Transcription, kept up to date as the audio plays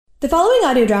The following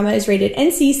audio drama is rated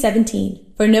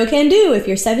NC-17 for no can do if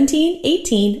you're 17,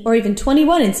 18, or even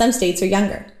 21 in some states or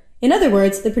younger. In other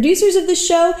words, the producers of this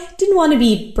show didn't want to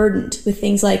be burdened with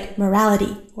things like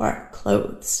morality or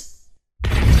clothes. They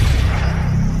don't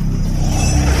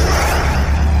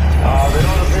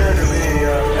appear to be...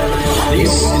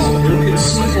 This is a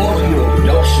Frequency Audio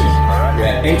production,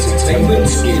 where entertainment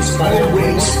is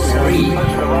always free.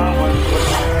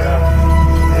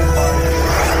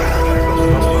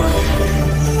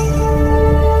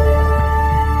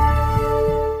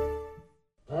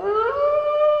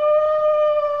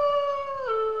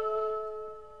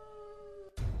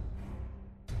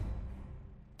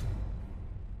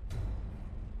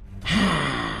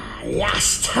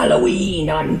 Last Halloween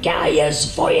on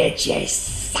Gaia's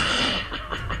Voyages.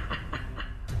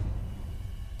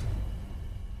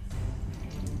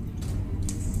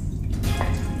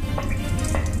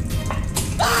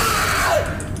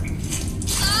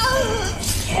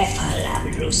 Careful,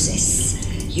 Ambrosius.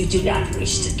 You do not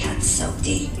wish to cut so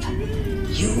deep.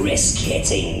 You risk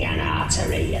hitting an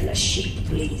artery and the sheep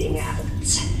bleeding out.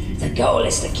 The goal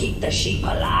is to keep the sheep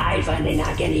alive and in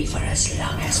agony for as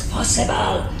long as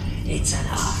possible. It's an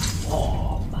art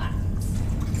form.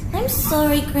 I'm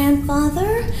sorry,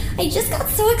 Grandfather. I just got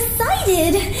so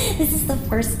excited. This is the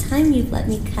first time you've let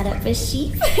me cut up a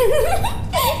sheep.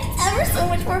 It's ever so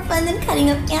much more fun than cutting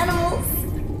up animals.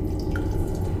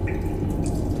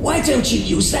 Why don't you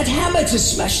use that hammer to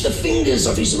smash the fingers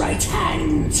of his right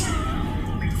hand?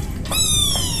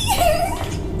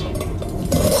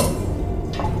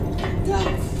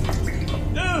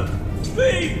 No!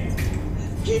 Please!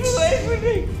 Keep away from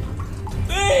me!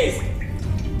 Please!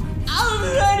 I'll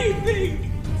do anything!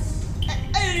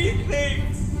 Anything!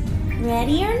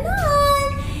 Ready or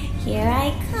not, here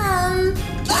I come.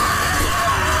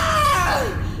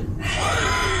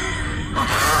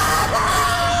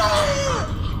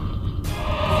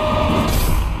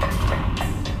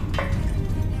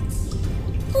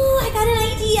 Oh, I got an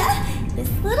idea.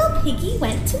 This little piggy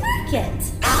went to market.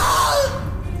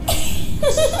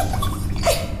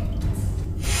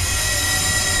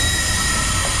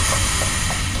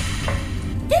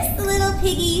 This little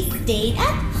piggy stayed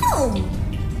at home.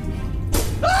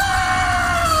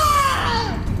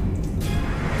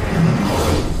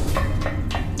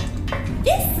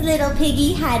 This little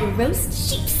piggy had roast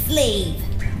sheep slave.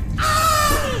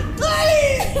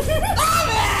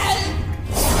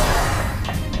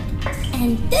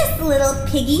 And this little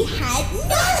piggy had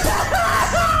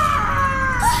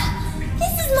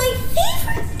This is my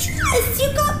favorite dress. You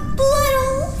got blood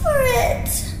all over it.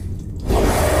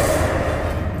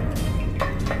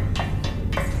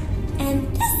 And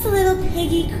this little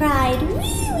piggy cried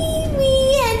wee wee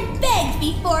wee and begged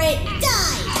before it died.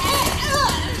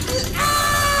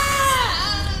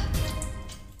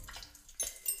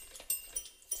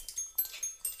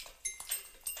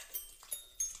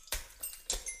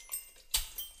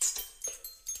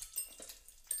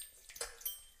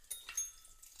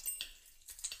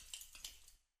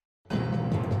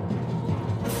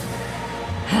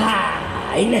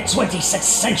 In the 26th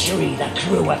century, the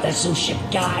crew of the zoo ship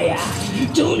Gaia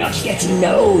do not yet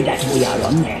know that we are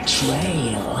on their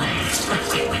trail.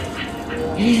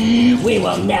 We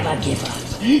will never give up,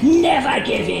 never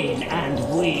give in, and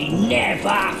we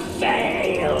never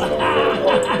fail.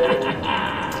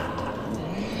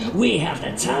 We have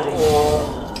the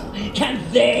time. Can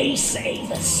they say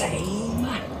the same?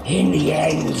 In the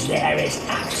end, there is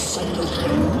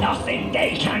absolutely nothing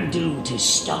they can do to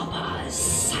stop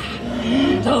us.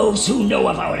 Those who know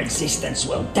of our existence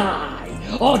will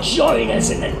die, or join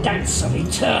us in the dance of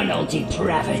eternal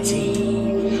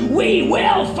depravity. We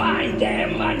will find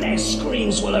them, and their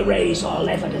screams will erase all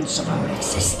evidence of our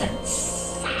existence.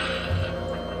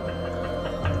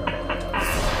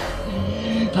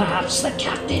 Perhaps the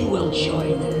captain will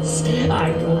join us.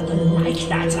 I rather like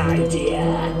that idea.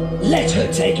 Let her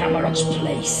take Amarok's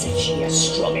place if she is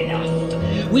strong enough.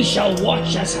 We shall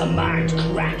watch as her mind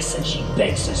cracks and she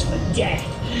begs us for death,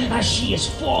 as she is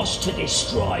forced to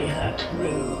destroy her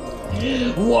crew.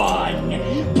 One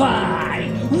by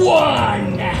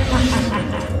one!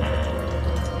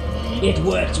 It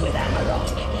worked with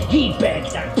Amarok. He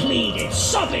begged and pleaded,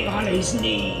 sobbing on his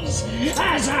knees,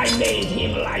 as I made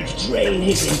him life drain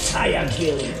his entire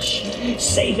village,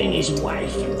 saving his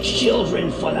wife and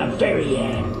children for the very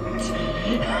end.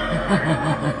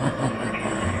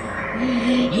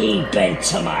 He bent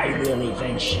to my will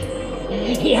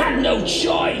eventually. He had no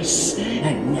choice,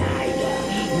 and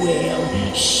neither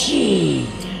will she.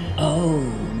 Oh,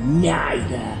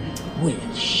 neither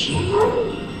will she.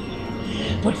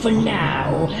 But for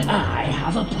now, I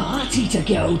have a party to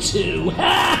go to.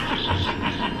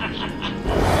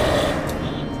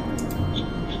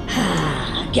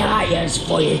 Gaia's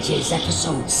Voyages,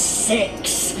 episode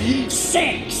 6.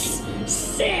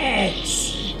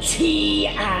 Tea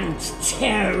and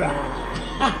Terror.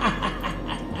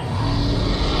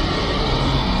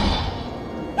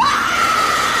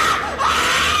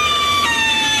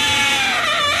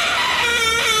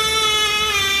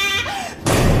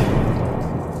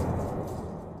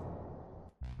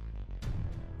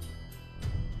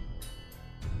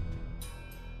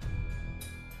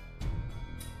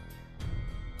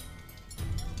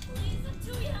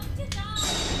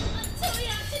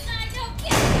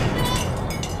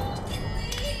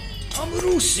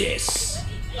 Amrusis!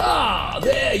 Ah,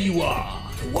 there you are.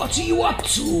 What are you up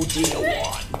to, dear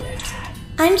one?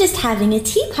 I'm just having a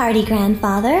tea party,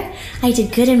 Grandfather. I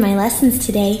did good in my lessons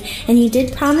today, and you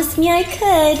did promise me I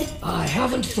could. I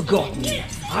haven't forgotten.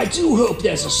 I do hope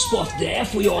there's a spot there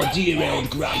for your dear old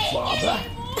grandfather.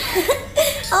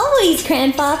 Always,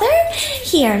 Grandfather.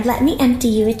 Here, let me empty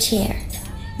you a chair.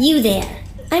 You there.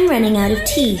 I'm running out of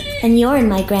tea, and you're in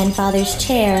my grandfather's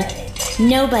chair.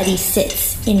 Nobody sits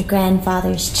in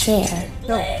grandfather's chair.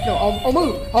 No, I'll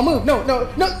move. No.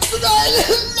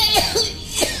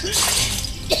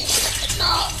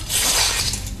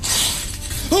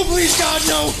 Oh, please, God,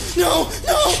 no, oh,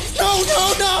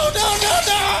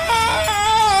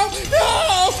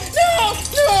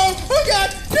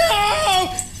 God, no!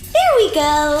 There we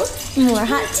go. More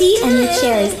hot tea, and your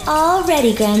chair is all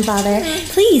ready, Grandfather.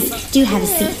 Please, do have a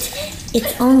seat.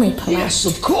 It's only polite. Yes,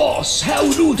 of course. How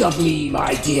rude of me,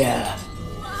 my dear.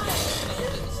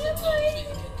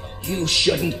 You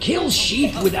shouldn't kill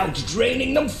sheep without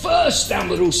draining them first,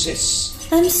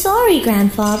 Amrusis. I'm sorry,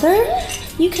 Grandfather.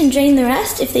 You can drain the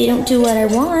rest if they don't do what I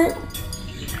want.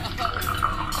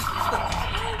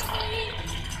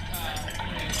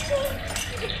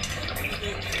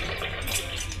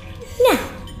 Now,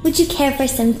 would you care for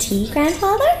some tea,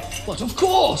 Grandfather? But of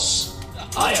course.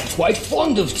 I am quite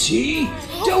fond of tea.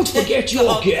 Don't forget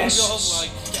your guests.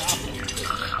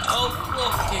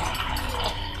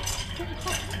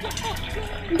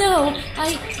 No,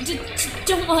 I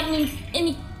don't want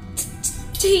any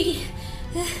tea.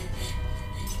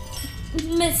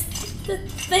 Miss,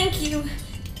 thank you.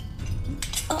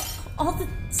 All the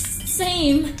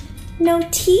same. No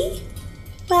tea?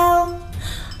 Well,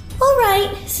 all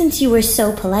right, since you were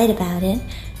so polite about it.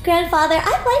 Grandfather,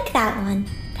 I like that one.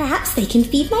 Perhaps they can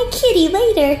feed my kitty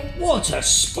later. What a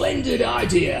splendid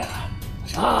idea.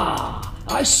 Ah,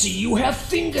 I see you have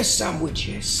finger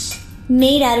sandwiches.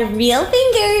 Made out of real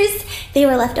fingers. They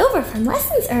were left over from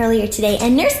lessons earlier today,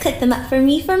 and Nurse cooked them up for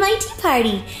me for my tea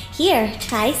party. Here,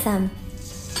 try some.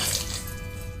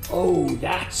 Oh,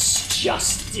 that's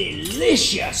just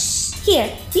delicious. Here,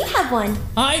 you have one.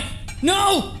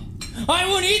 No! I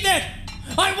won't eat that!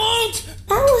 I won't!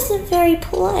 That wasn't very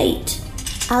polite.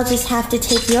 I'll just have to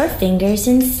take your fingers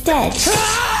instead.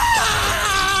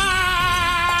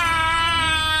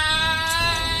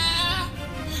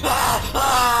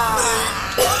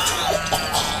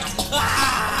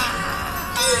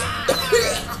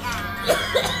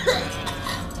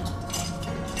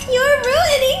 You're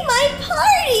ruining my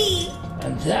party!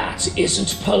 And that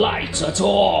isn't polite at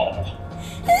all.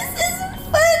 This isn't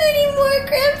fun anymore,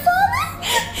 Grandfather!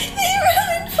 They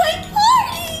ruined my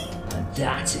party! And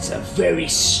that is a very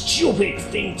stupid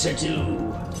thing to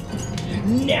do.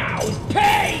 Now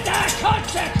pay the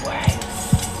consequence!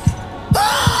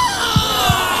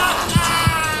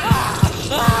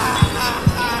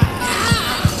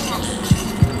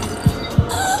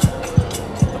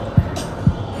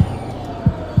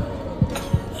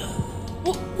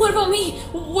 What about me?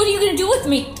 What are you gonna do with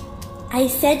me? I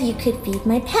said you could feed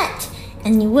my pet,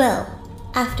 and you will,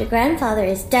 after Grandfather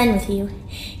is done with you.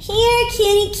 Here,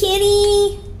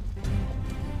 kitty.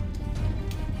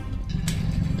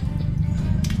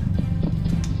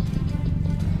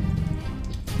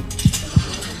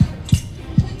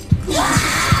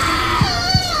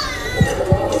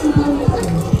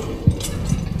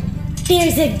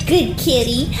 There's a good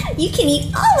kitty. You can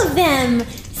eat all of them.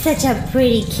 Such a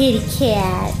pretty kitty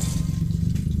cat.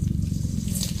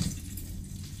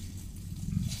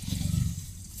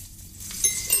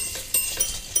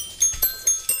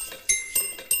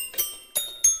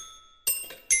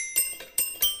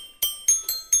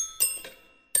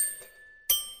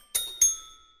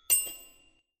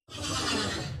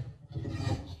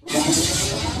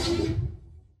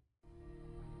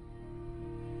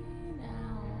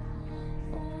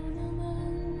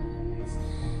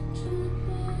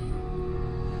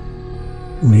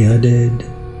 We are dead.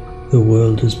 The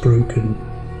world is broken.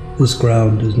 This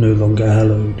ground is no longer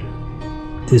hallowed.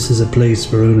 This is a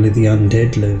place where only the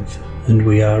undead live, and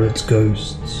we are its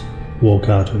ghosts. Walk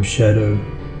out of shadow.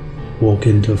 Walk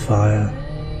into fire.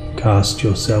 Cast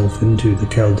yourself into the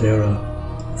caldera.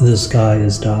 The sky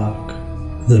is dark.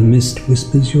 The mist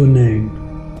whispers your name.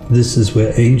 This is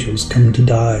where angels come to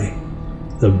die.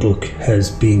 The book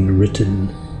has been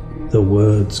written. The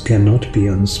words cannot be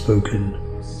unspoken.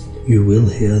 You will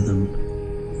hear them.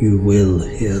 You will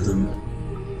hear them.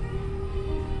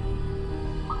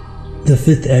 The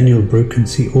 5th annual Broken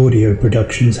Sea Audio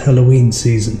Productions Halloween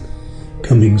season.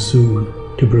 Coming soon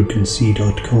to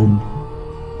brokensea.com.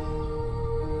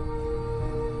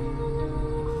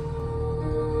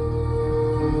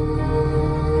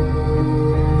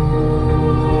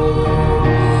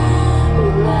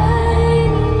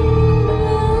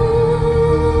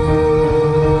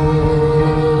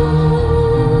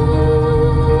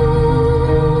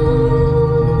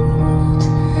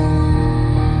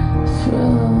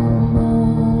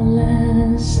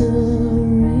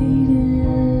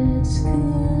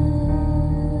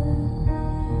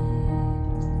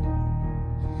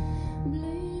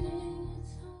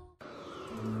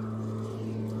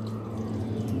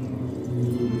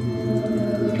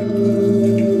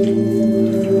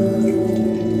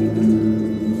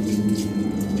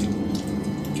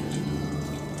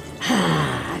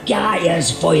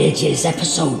 Gaia's Voyages,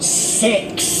 episode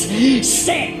 6.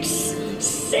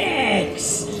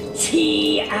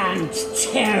 Tea and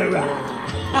Terror.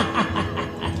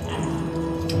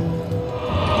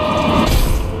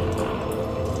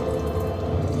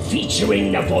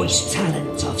 Featuring the voice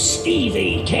talent of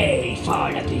Stevie K.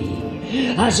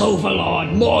 Farnaby as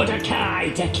Overlord Mordecai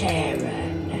de Karen.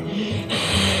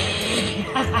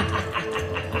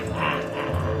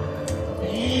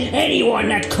 Anyone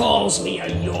that calls me a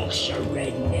Yorkshire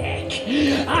redneck,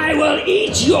 I will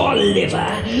eat your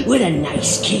liver with a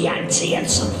nice Chianti and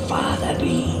some fava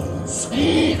beans.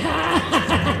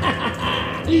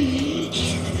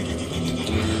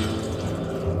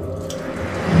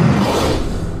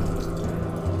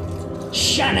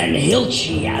 Shannon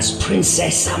Hilchey as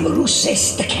Princess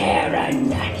Amrusis de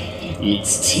Karen.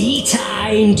 It's tea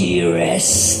time,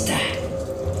 dearest.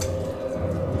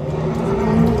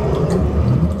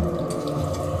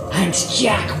 And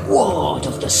Jack Ward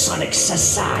of the Sonic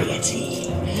Society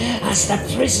as the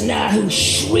prisoner who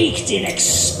shrieked in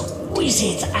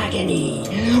exquisite agony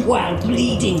while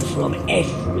bleeding from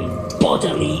every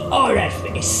bodily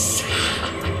orifice.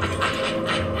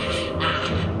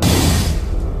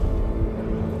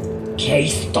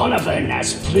 Keith Donovan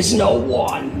as Prisoner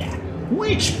 1.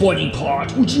 Which body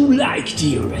part would you like,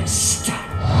 dearest?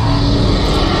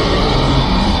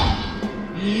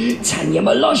 Tanya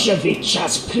Milosevic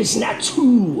as Prisoner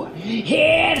 2.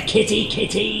 Here, kitty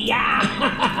kitty.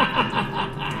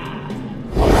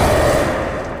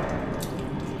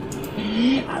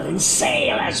 Alan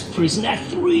Sale as Prisoner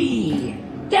 3.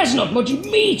 There's not much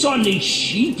meat on these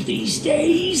sheep these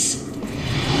days.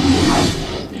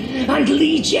 And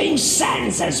Lee James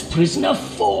Sands as Prisoner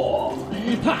 4.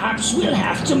 Perhaps we'll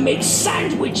have to make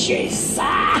sandwiches.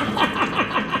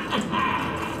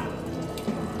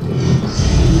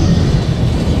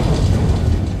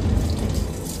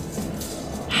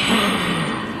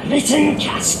 Written,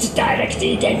 cast,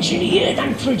 directed, engineered,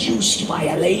 and produced by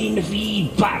Elaine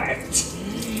V. Barrett.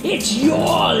 It's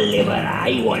your liver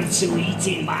I want to eat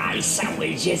in my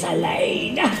sandwiches,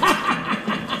 Elaine.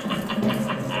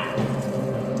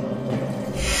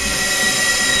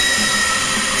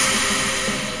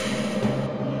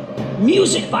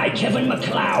 Music by Kevin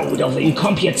MacLeod of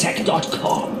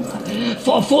Incomputech.com.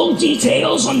 For full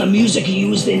details on the music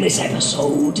used in this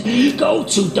episode, go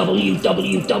to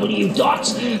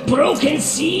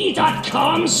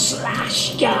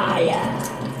www.brokensea.com/Gaia.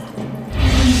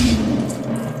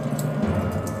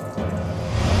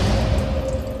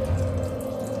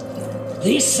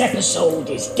 This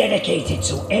episode is dedicated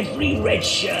to every red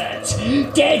shirt,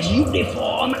 dead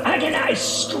uniform, agonized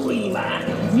screamer,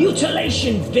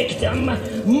 mutilation victim,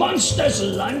 monster's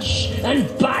lunch, and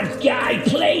bad guy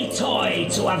play toy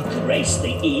to have graced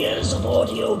the ears of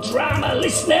audio drama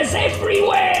listeners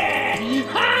everywhere.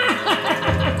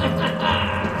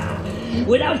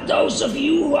 Without those of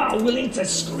you who are willing to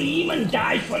scream and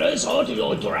die for us,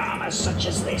 audio dramas such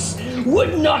as this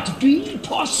would not be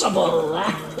possible.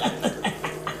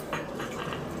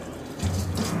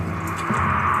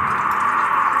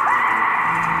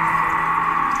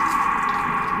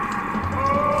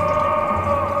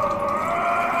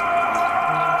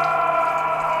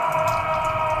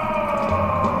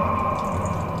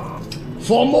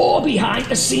 For more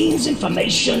behind-the-scenes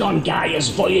information on Gaia's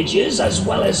Voyages, as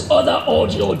well as other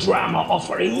audio drama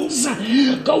offerings,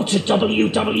 go to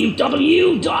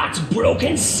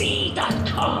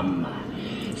www.brokensea.com.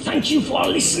 Thank you for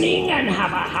listening and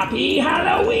have a happy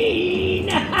Halloween!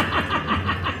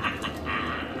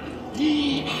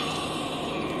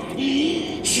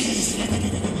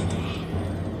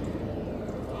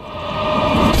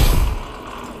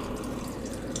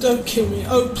 Don't kill me.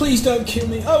 Oh, please don't kill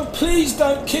me. Oh, please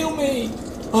don't kill me.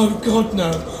 Oh, God,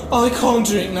 no. I can't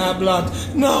drink that blood.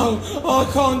 No, I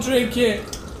can't drink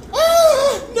it.